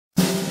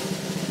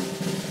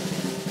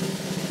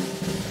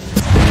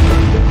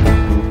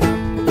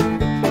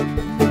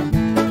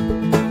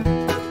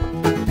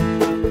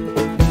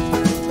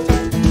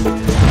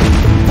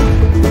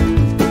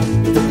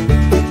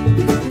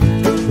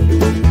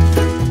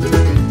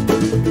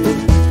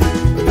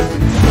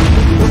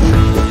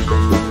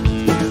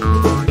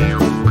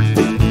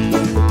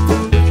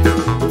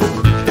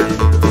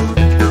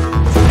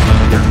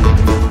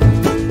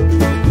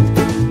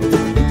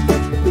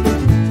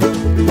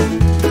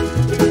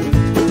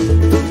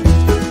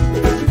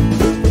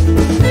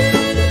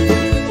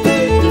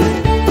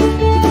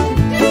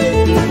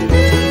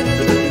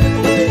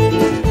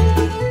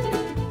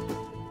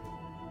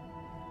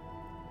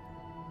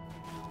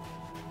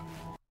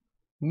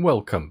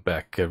Welcome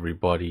back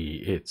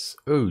everybody, it's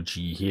OG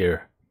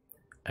here,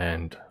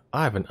 and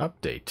I have an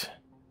update.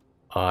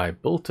 I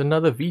built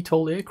another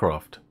VTOL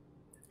aircraft.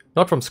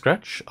 Not from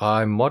scratch,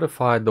 I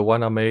modified the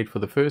one I made for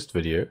the first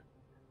video.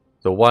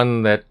 The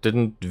one that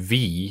didn't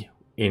V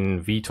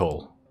in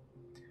VTOL.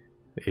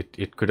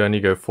 It could only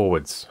go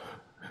forwards.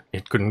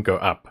 It couldn't go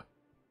up.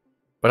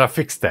 But I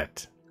fixed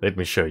that. Let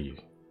me show you.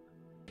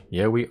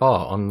 Here we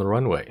are on the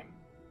runway.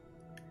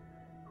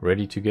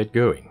 Ready to get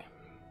going.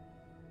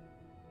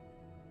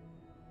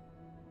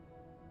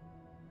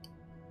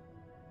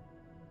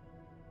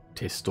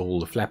 Test all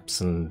the flaps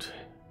and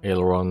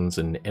ailerons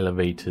and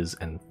elevators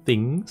and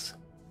things.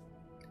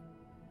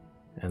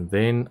 And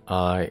then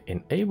I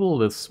enable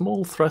the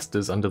small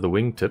thrusters under the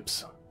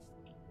wingtips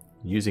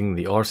using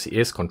the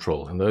RCS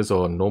control. And those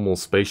are normal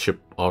spaceship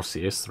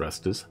RCS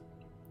thrusters,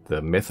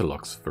 the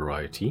Methalox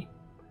variety.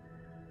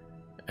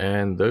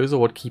 And those are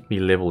what keep me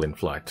level in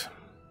flight.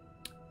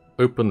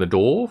 Open the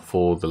door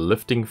for the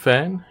lifting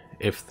fan,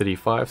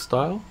 F-35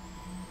 style.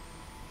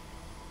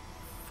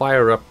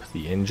 Fire up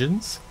the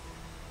engines.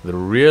 The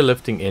rear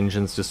lifting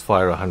engines just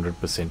fire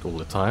 100% all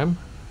the time.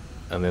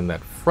 And then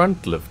that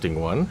front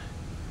lifting one,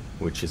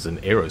 which is an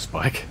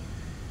aerospike,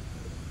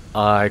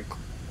 I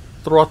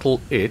throttle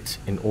it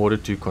in order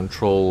to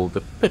control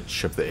the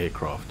pitch of the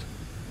aircraft.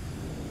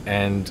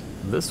 And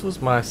this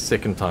was my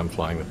second time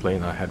flying the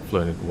plane. I had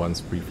flown it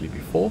once briefly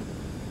before.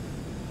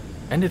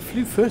 And it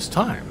flew first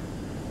time.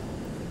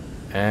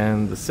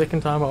 And the second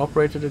time I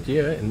operated it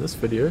here in this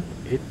video,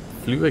 it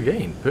flew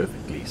again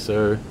perfectly.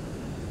 So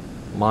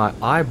my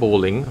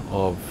eyeballing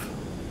of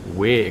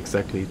where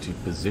exactly to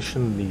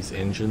position these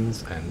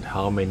engines and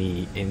how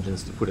many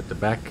engines to put at the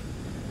back,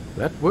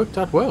 that worked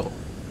out well.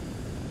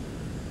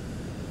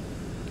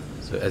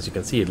 So as you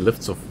can see, it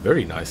lifts off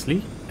very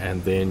nicely,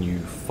 and then you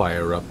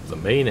fire up the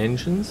main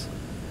engines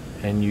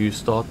and you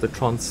start the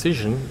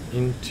transition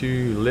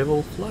into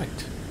level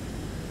flight.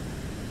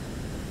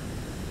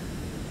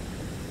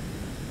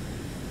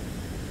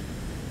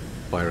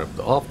 Fire up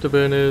the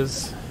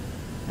afterburners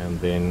and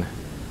then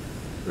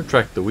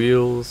retract the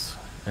wheels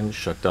and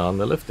shut down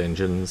the lift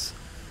engines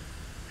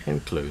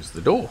and close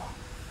the door.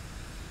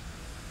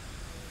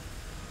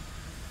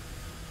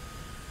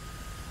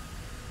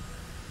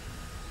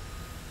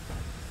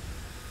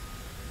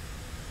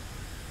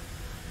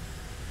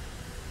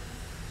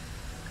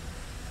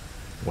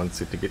 Once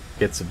it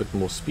gets a bit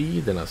more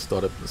speed, then I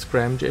start up the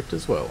scramjet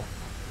as well.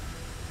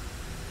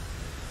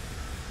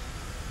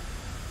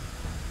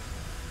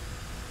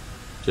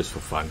 Just for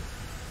fun.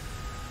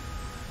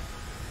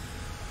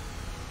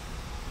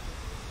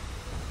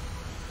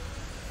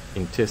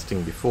 In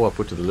testing before I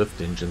put the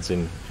lift engines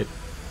in,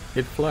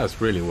 it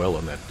flies really well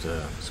on that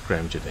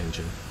scramjet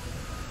engine.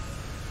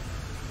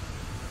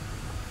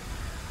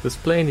 This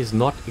plane is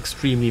not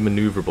extremely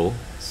maneuverable,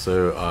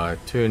 so I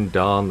turned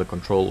down the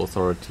control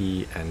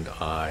authority and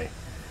I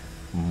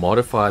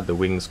modified the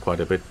wings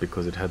quite a bit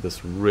because it had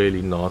this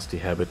really nasty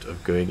habit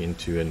of going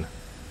into an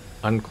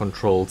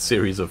uncontrolled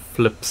series of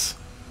flips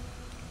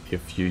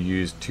if you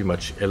use too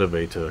much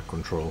elevator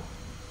control.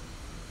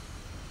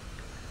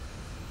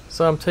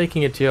 So I'm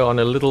taking it here on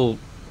a little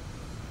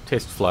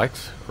test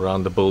flight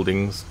around the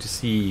buildings to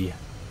see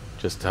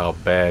just how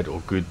bad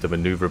or good the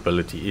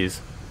maneuverability is.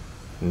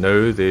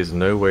 No, there's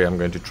no way I'm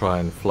going to try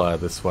and fly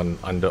this one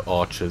under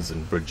arches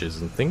and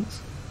bridges and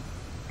things.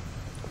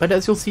 But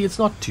as you'll see, it's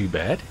not too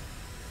bad.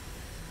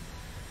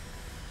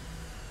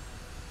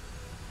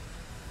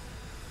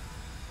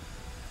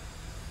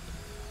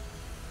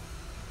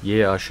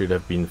 Yeah, I should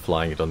have been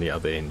flying it on the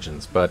other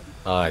engines, but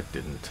I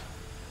didn't.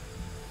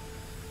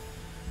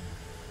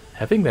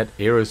 Having that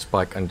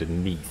aerospike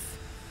underneath,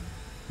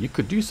 you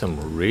could do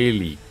some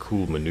really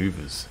cool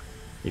maneuvers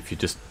if you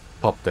just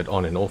pop that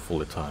on and off all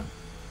the time.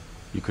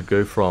 You could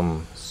go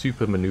from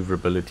super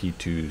maneuverability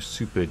to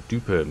super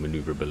duper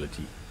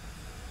maneuverability.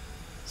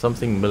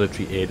 Something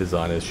military air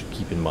designers should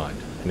keep in mind.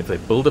 And if they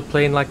build a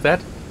plane like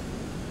that,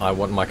 I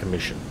want my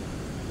commission.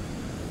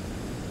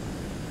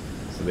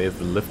 So there's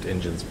the lift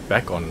engines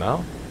back on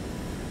now.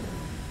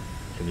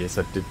 And yes,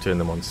 I did turn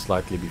them on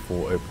slightly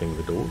before opening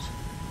the doors.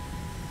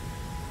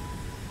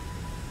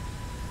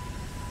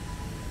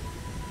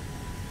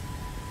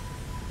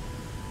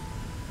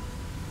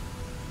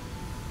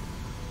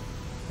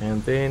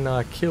 And then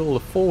I kill the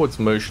forwards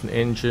motion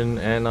engine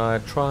and I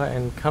try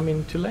and come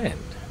in to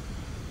land.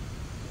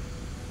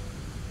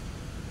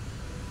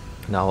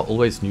 Now I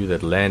always knew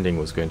that landing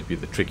was going to be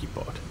the tricky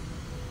part.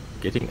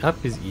 Getting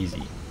up is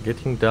easy.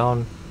 Getting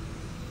down,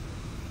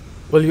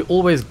 well, you're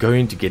always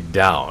going to get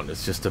down.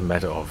 It's just a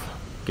matter of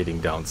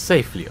getting down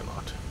safely or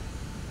not.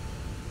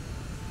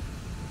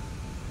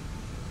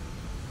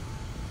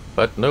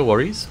 But no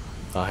worries.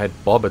 I had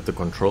Bob at the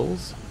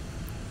controls.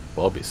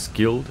 Bob is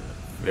skilled,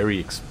 very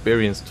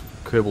experienced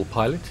Kerbal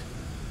pilot,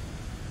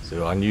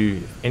 so I knew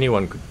if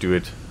anyone could do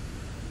it,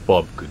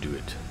 Bob could do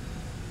it.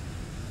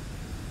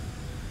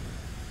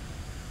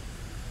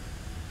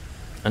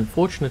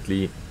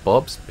 Unfortunately,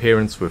 Bob's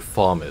parents were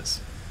farmers,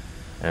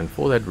 and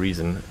for that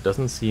reason it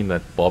doesn't seem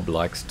that Bob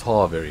likes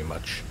tar very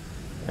much,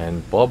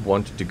 and Bob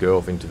wanted to go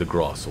off into the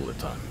grass all the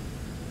time.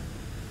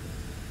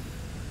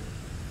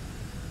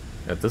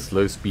 At this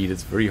low speed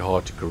it's very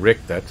hard to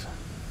correct that,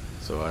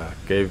 so I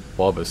gave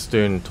Bob a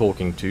stern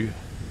talking to,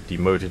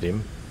 demoted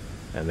him,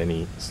 and then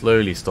he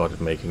slowly started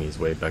making his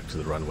way back to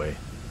the runway,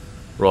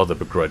 rather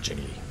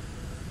begrudgingly.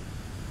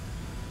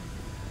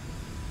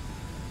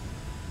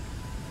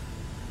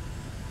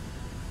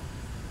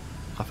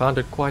 I found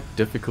it quite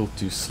difficult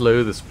to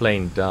slow this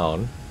plane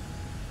down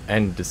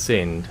and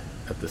descend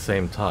at the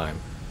same time,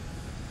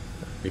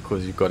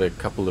 because you've got a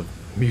couple of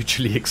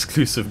mutually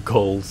exclusive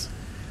goals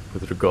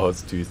with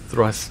regards to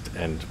thrust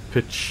and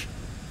pitch.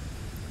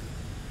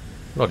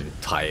 Not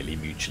entirely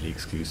mutually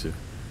exclusive,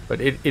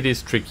 but it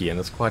is tricky and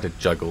it's quite a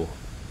juggle.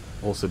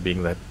 Also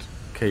being that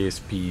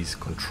KSP's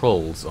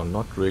controls are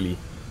not really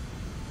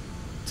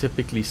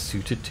typically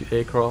suited to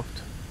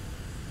aircraft.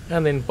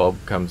 And then Bob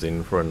comes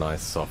in for a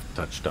nice soft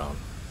touchdown.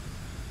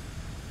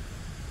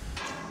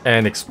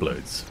 And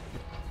explodes.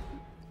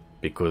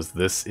 Because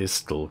this is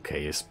still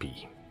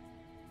KSP.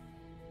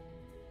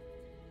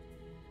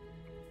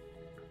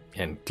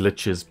 And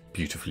glitches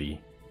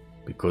beautifully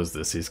because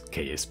this is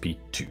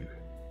KSP2.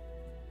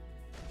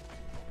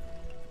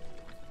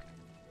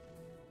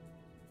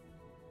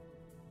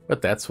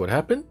 But that's what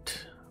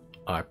happened.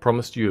 I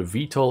promised you a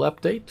VTOL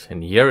update,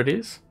 and here it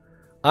is.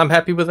 I'm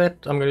happy with that.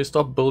 I'm going to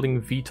stop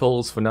building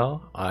VTOLs for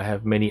now. I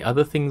have many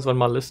other things on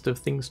my list of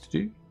things to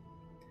do.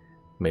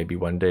 Maybe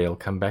one day I'll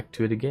come back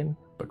to it again,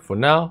 but for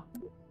now,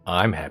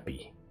 I'm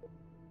happy.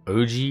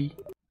 OG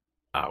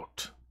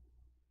out.